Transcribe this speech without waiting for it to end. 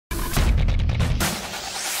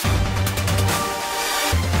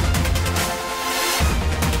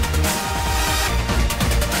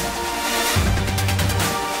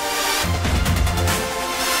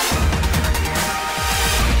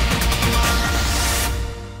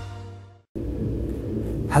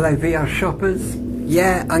Hello VR shoppers.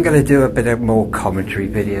 Yeah, I'm going to do a bit of more commentary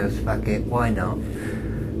videos back it. Why not?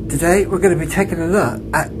 Today we're going to be taking a look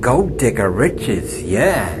at Gold Digger Riches.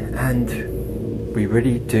 Yeah, and we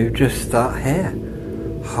really do just start here.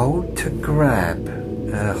 Hold to grab.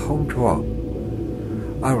 Hold what?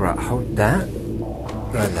 Alright, hold that.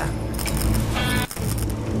 Like that.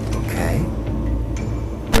 Okay.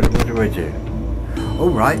 What do I do?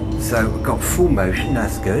 Alright, so we've got full motion,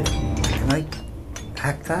 that's good. Can I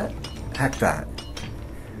hack that? Hack that.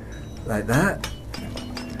 Like that.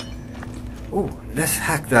 Oh, let's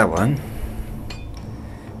hack that one.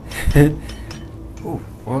 Oh,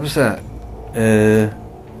 what was that?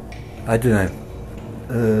 I don't know.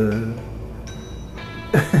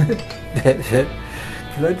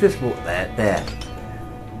 Can I just walk there? There.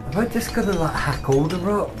 Have I just got to like hack all the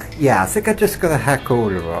rock? Yeah, I think I just got to hack all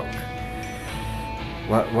the rock.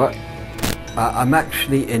 What? I'm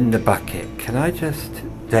actually in the bucket. Can I just...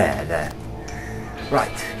 There.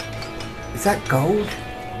 Right. Is that gold?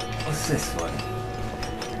 What's this one?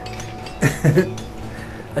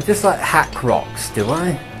 I just like hack rocks, do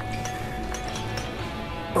I?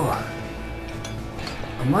 Oh.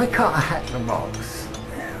 And why can't I hack the rocks?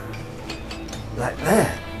 Like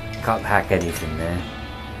there. Can't hack anything there.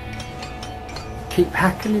 Keep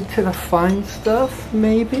hacking until I find stuff,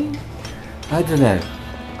 maybe? I don't know.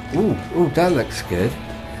 Ooh, that looks good.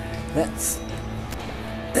 Let's...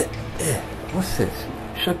 what's this?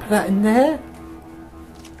 Should I put that in there?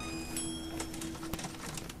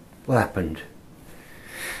 What happened?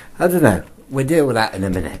 I don't know. We'll deal with that in a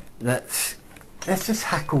minute. Let's just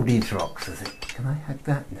hack all these rocks, I think. Can I hack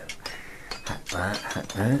that? No. Hack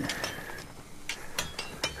that.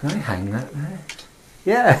 Can I hang that there?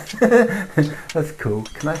 Yeah! That's cool.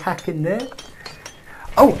 Can I hack in there?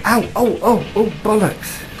 Oh, ow! Oh,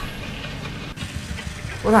 bollocks!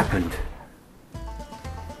 What happened?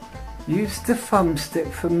 Use the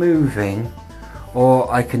thumbstick for moving,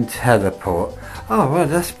 or I can teleport. Oh, well,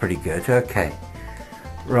 that's pretty good. Okay.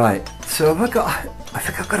 Right, so have I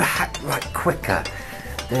think I've got to hack right quicker.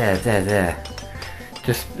 There.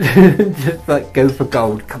 Just like go for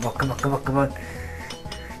gold. Come on.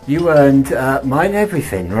 You earned mine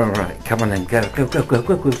everything. Right, come on then. Go.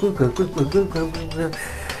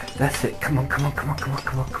 That's it. Come on.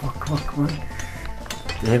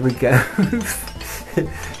 There we go.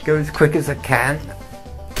 Go as quick as I can.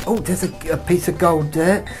 Oh, there's a piece of gold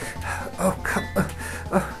there. Oh,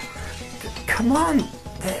 come on.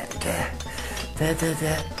 There.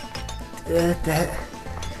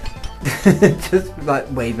 Just like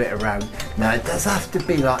wave it around. No, it does have to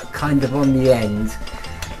be like kind of on the end.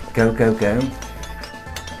 Go.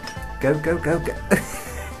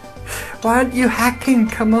 Why aren't you hacking?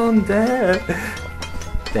 Come on, there.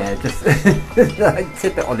 There, just like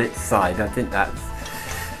tip it on its side. I think that's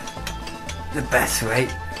the best way.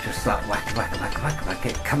 Just like whack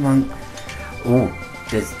it. Come on. Oh,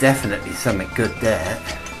 there's definitely something good there.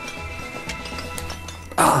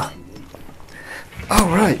 Oh,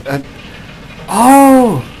 right.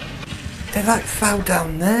 Oh, they like fell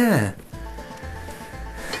down there.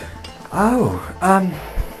 Oh, well,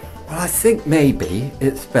 I think maybe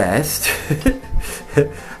it's best.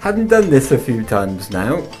 Haven't done this a few times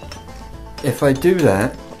now. If I do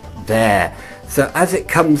that, there. So as it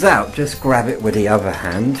comes out, just grab it with the other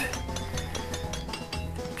hand.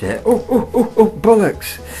 There. Oh,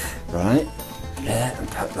 bollocks. Right, there, and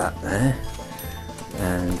put that there.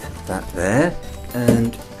 And that there.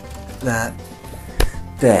 And that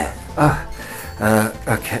there.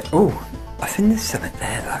 Okay. Oh, I think there's something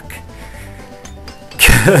there, look.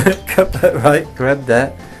 Right, grab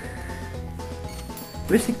that.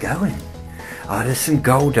 Where's it going? Oh, there's some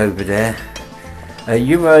gold over there.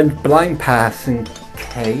 You earned blind pass and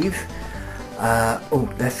cave. Oh,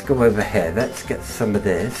 let's go over here. Let's get some of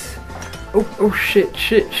this. Oh, shit.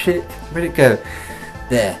 Where'd it go?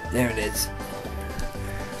 There it is.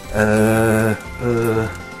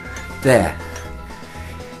 There.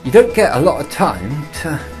 You don't get a lot of time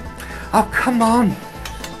to... Oh, come on.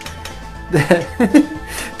 There.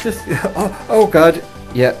 Just... Oh, God.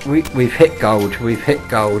 Yeah, we've hit gold.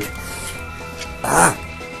 Ah.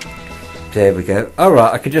 There we go.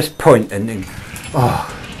 Alright, I could just point and then... Oh,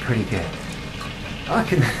 pretty good. I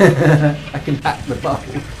can hack the bowl.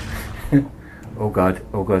 Oh god,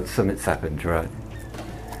 something's happened, right.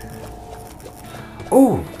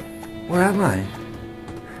 Oh, where am I?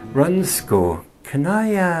 Run score. Can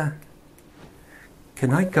I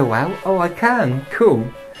go out? Oh, I can.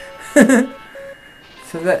 Cool.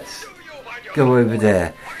 So let's go over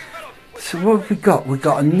there. So what have we got? We've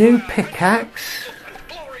got a new pickaxe.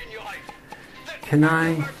 Can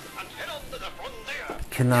I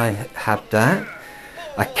Can I have that?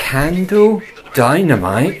 A candle?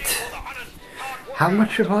 Dynamite? How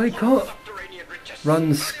much have I got?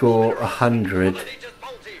 Run score 100.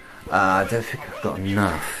 I don't think I've got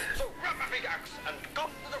enough.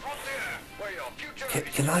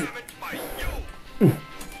 Can I?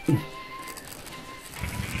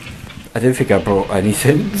 I don't think I brought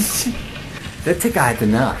anything. I don't think I had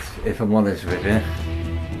enough, if I'm honest with you.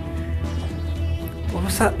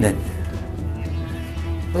 What's happening?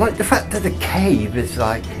 I like the fact that the cave is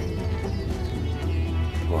like...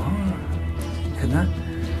 What? Can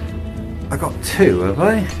I got 2, have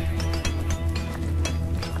I?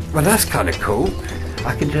 Well, that's kind of cool.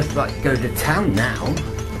 I can just like go to town now.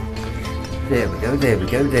 There we go, there we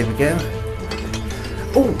go, there we go.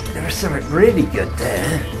 Oh, there was something really good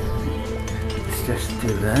there. Let's just do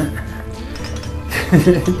that.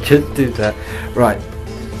 Just do that. Right.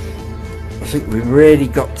 I think we really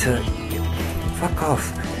got to... Fuck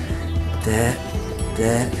off. There.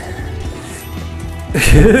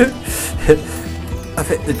 I've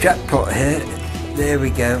hit the jackpot here. There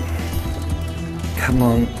we go. Come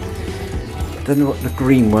on. Don't know what the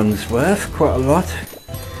green one's worth. Quite a lot.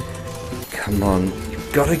 Come on.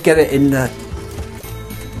 You've got to get it in the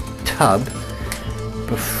tub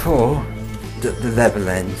before the level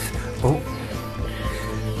ends. Oh.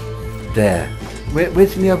 There.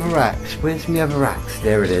 Where's my other axe? Where's my other axe?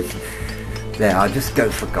 There it is. There, I'll just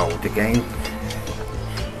go for gold again.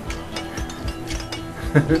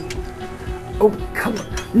 Oh, come on.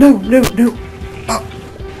 No. Oh.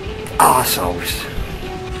 Arseholes.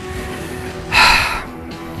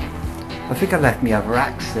 I think I left my other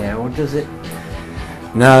axe there, or does it?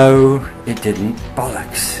 No, it didn't.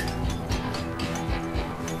 Bollocks.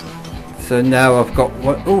 So now I've got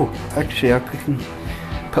one. Oh, actually I can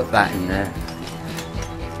put that in there.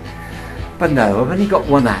 But no, I've only got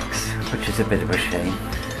one axe, which is a bit of a shame.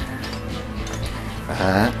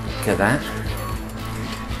 Get that.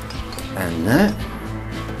 And that.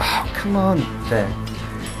 Oh, come on. There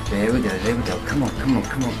we go. Come on.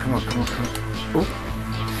 Oh,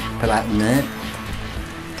 put that in there.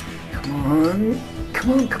 Come on.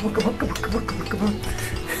 Come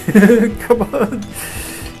on.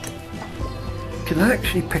 Can I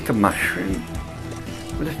actually pick a mushroom?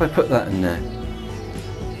 What if I put that in there?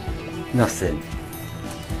 Nothing.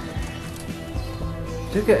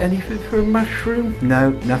 Do I get anything for a mushroom?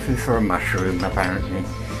 No, nothing for a mushroom apparently.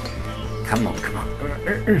 Come on. Come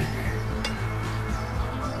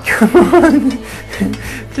on!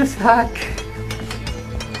 Just hack!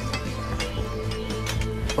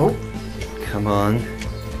 Oh, come on.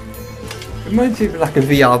 Reminds me of like a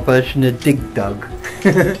VR version of Dig Dug.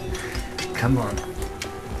 Come on.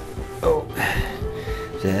 Oh,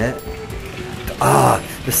 there. Ah,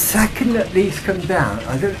 the second that these come down,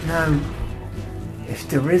 I don't know if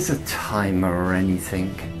there is a timer or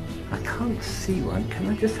anything. I can't see one. Can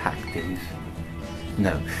I just hack these?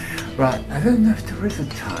 No. Right, I don't know if there is a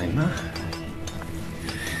timer.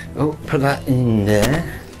 Oh, put that in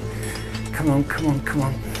there. Come on. Come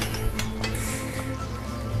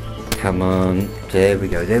on. There we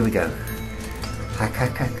go.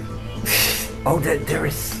 Hack. Oh, there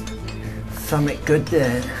is something good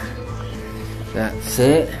there. That's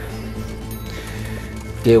it.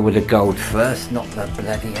 Deal with the gold first, not the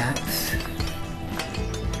bloody axe.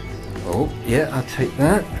 Oh, yeah, I'll take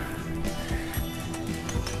that.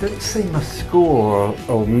 Don't see my score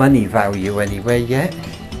or money value anywhere yet.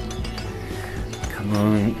 Come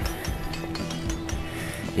on.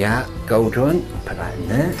 Yeah, gold one, put that in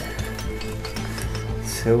there.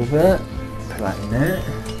 Silver, put that in there.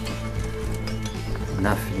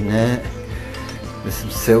 Nothing there. There's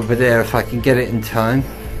some silver there if I can get it in time.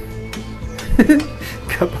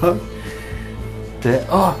 Come on. There.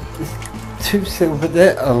 Oh, there's 2 silver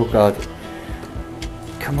there. Oh god.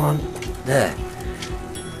 Come on. There.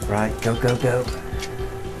 Right, go.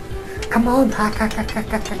 Come on. Hack.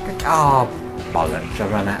 Oh, bollocks. I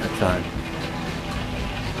ran out of time.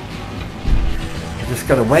 I just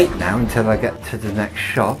gotta wait now until I get to the next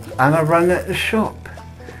shop. And I run at the shop.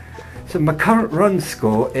 So my current run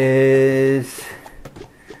score is...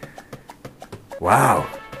 Wow,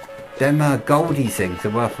 them goldie things are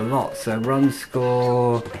worth a lot. So run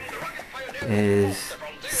score is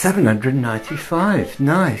 795.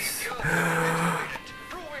 Nice.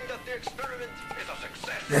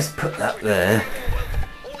 Let's put that there.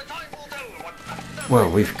 Well,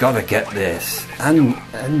 we've got to get this and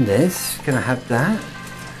this. Can I have that?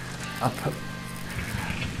 I'll put.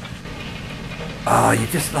 Oh, you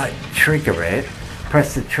just like trigger it.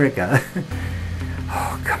 Press the trigger.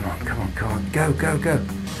 Oh, come on. Go.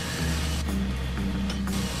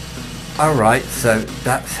 Alright, so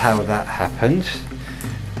that's how that happened.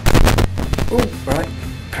 Oh, right,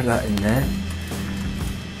 put that in there.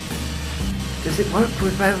 Does it work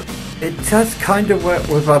without... It does kind of work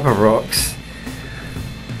with other rocks.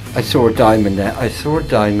 I saw a diamond there. I saw a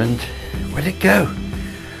diamond. Where'd it go?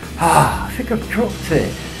 Ah, I think I've dropped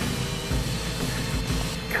it.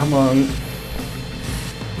 Come on.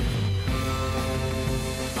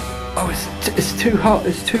 Oh, it's too hot.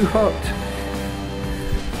 It's too hot.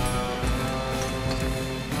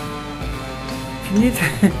 Can you...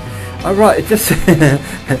 Alright, it just...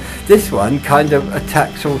 this one kind of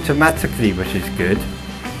attacks automatically, which is good.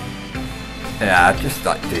 Yeah, I just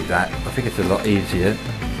like to do that. I think it's a lot easier.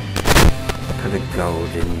 Put a gold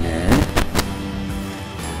in there.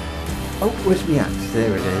 Oh, where's my axe?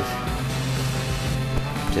 There it is.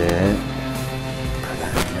 There. Put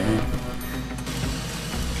that in there.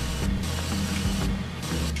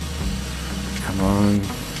 Come on.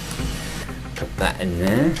 Put that in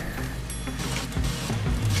there.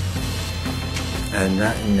 And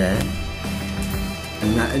that in there.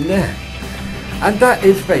 And that in there. And that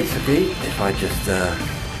is basically, if I just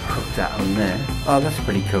hook that on there. Oh, that's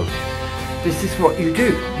pretty cool. This is what you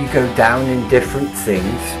do. You go down in different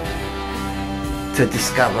things to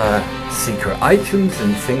discover secret items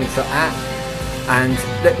and things like that. And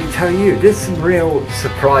let me tell you, there's some real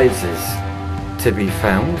surprises to be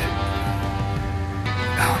found.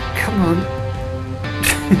 Oh, come on.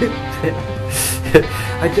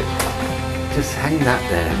 Just hang that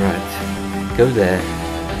there, right. Go there.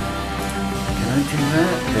 Can I do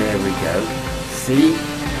that? There we go. See?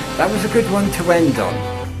 That was a good one to end on.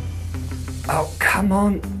 Oh, come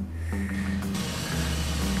on.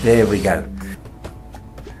 There we go.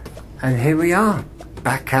 And here we are.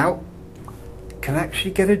 Back out. Can I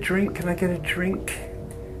actually get a drink? Can I get a drink?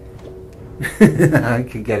 I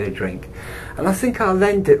can get a drink. And I think I'll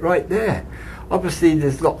end it right there. Obviously,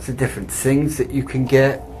 there's lots of different things that you can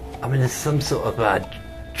get. I mean, there's some sort of a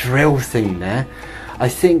drill thing there. I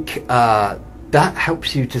think that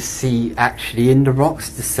helps you to see actually in the rocks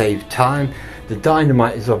to save time. The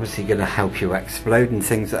dynamite is obviously going to help you explode and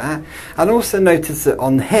things like that. And also notice that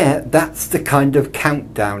on here, that's the kind of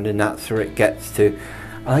countdown, and that's where it gets to.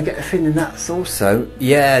 And I get a feeling that's also,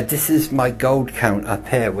 yeah, this is my gold count up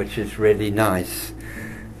here, which is really nice.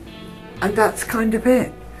 And that's kind of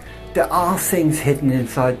it. There are things hidden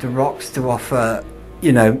inside the rocks to offer,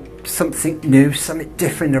 you know, something new, something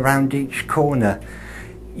different around each corner.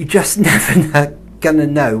 You just never gonna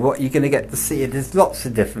know what you're gonna get to see. There's lots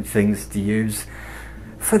of different things to use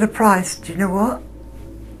for the price. Do you know what?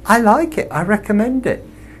 I like it. I recommend it.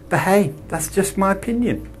 But hey, that's just my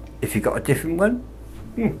opinion. If you got a different one,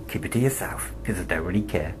 keep it to yourself, because I don't really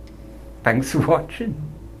care. Thanks for watching.